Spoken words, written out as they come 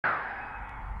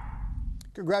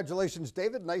Congratulations,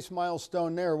 David. Nice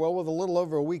milestone there. Well, with a little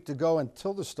over a week to go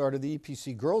until the start of the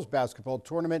EPC girls basketball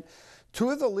tournament,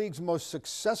 two of the league's most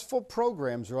successful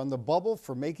programs are on the bubble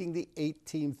for making the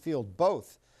 8-team field.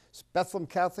 Both Bethlehem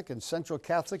Catholic and Central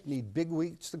Catholic need big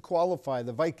weeks to qualify.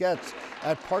 The Vikettes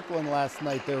at Parkland last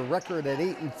night, their record at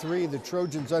 8-3. The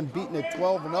Trojans unbeaten at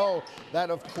 12-0. That,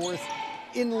 of course,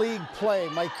 in league play.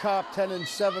 Mike Kopp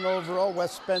 10-7 overall.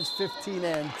 West Spence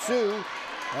 15-2.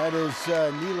 That is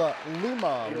Neela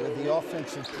Luma with the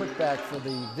offensive putback for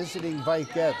the visiting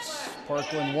Vikettes.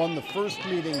 Parkland won the first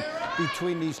meeting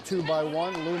between these two by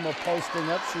one. Luma posting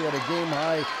up. She had a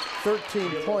game-high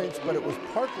 13 points, but it was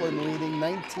Parkland leading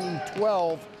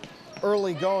 19-12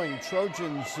 early going.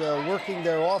 Trojans working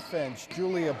their offense.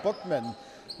 Julia Bookman,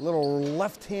 little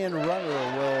left-hand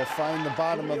runner, will find the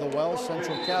bottom of the well.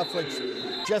 Central Catholic's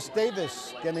Jess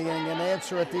Davis getting an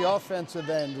answer at the offensive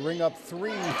end. Ring up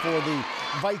three for the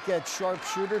Vikette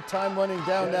sharpshooter. Time running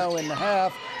down now in the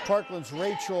half. Parkland's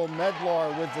Rachel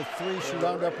Medlar with the three. She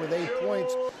wound up with 8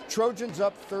 points. Trojans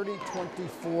up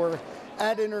 30-24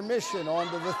 at intermission. On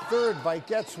to the third.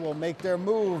 Vikettes will make their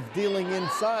move, dealing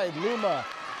inside. Luma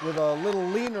with a little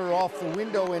leaner off the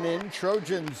window and in.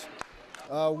 Trojans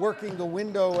working the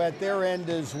window at their end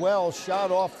as well.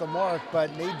 Shot off the mark,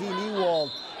 but Nadine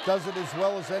Ewald does it as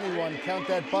well as anyone. Count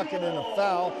that bucket and a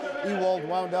foul. Ewald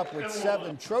wound up with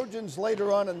 7. Trojans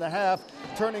later on in the half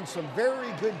turning some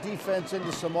very good defense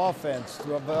into some offense.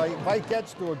 The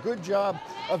Vikettes do a good job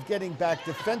of getting back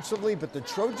defensively, but the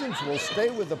Trojans will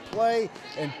stay with the play,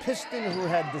 and Piston, who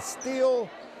had the steal,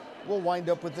 will wind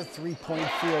up with a 3-point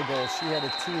field goal. She had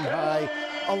a team-high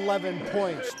 11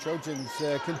 points. Trojans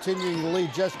continuing to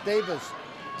lead. Jess Davis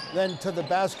then to the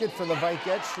basket for the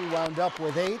Vikettes. She wound up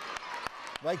with 8.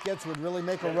 Vikettes would really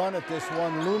make a run at this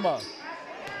one. Luma,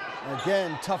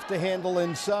 again, tough to handle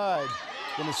inside.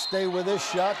 Going to stay with this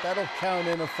shot. That'll count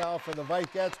in a foul for the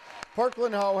Vikettes.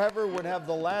 Parkland, however, would have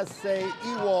the last say.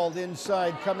 Ewald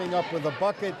inside coming up with a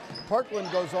bucket. Parkland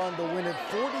goes on to win it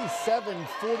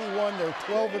 47-41. They're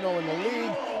 12-0 in the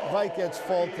league. Vikettes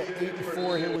fall to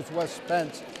 8-4. Here was West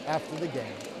Spence after the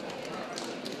game.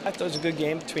 I thought it was a good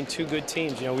game between two good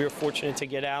teams. You know, we were fortunate to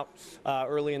get out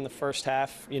early in the first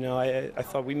half. You know, I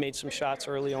thought we made some shots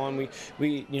early on.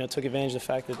 We took advantage of the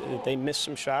fact that they missed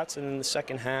some shots, and in the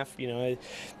second half, you know,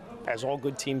 as all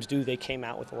good teams do, they came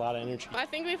out with a lot of energy. I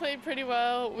think we played pretty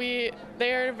well. They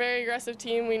are a very aggressive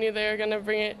team. We knew they were going to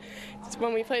bring it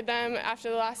when we played them after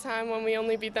the last time when we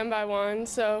only beat them by 1.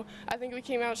 So I think we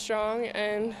came out strong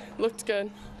and looked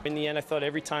good. In the end, I thought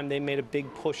every time they made a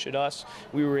big push at us,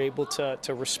 we were able to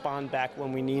respond back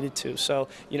when we needed to. So,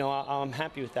 you know, I'm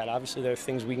happy with that. Obviously, there are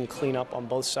things we can clean up on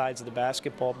both sides of the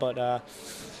basketball, but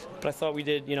I thought we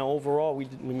did, you know, overall, we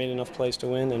made enough plays to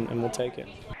win, and we'll take it.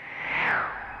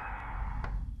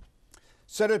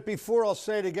 Said it before, I'll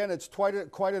say it again. It's quite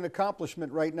an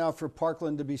accomplishment right now for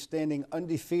Parkland to be standing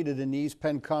undefeated in the East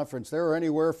Penn Conference. There are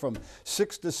anywhere from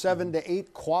 6 to 7 to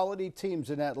 8 quality teams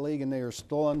in that league, and they are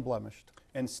still unblemished.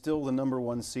 And still the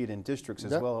 #1 seed in districts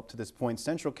as well up to this point.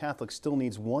 Central Catholic still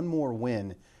needs one more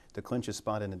win to clinch a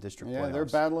spot in the district playoffs. Yeah, they're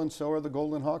battling. So are the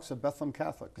Golden Hawks of Bethlehem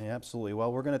Catholic. Yeah, absolutely.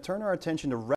 Well, we're going to turn our attention to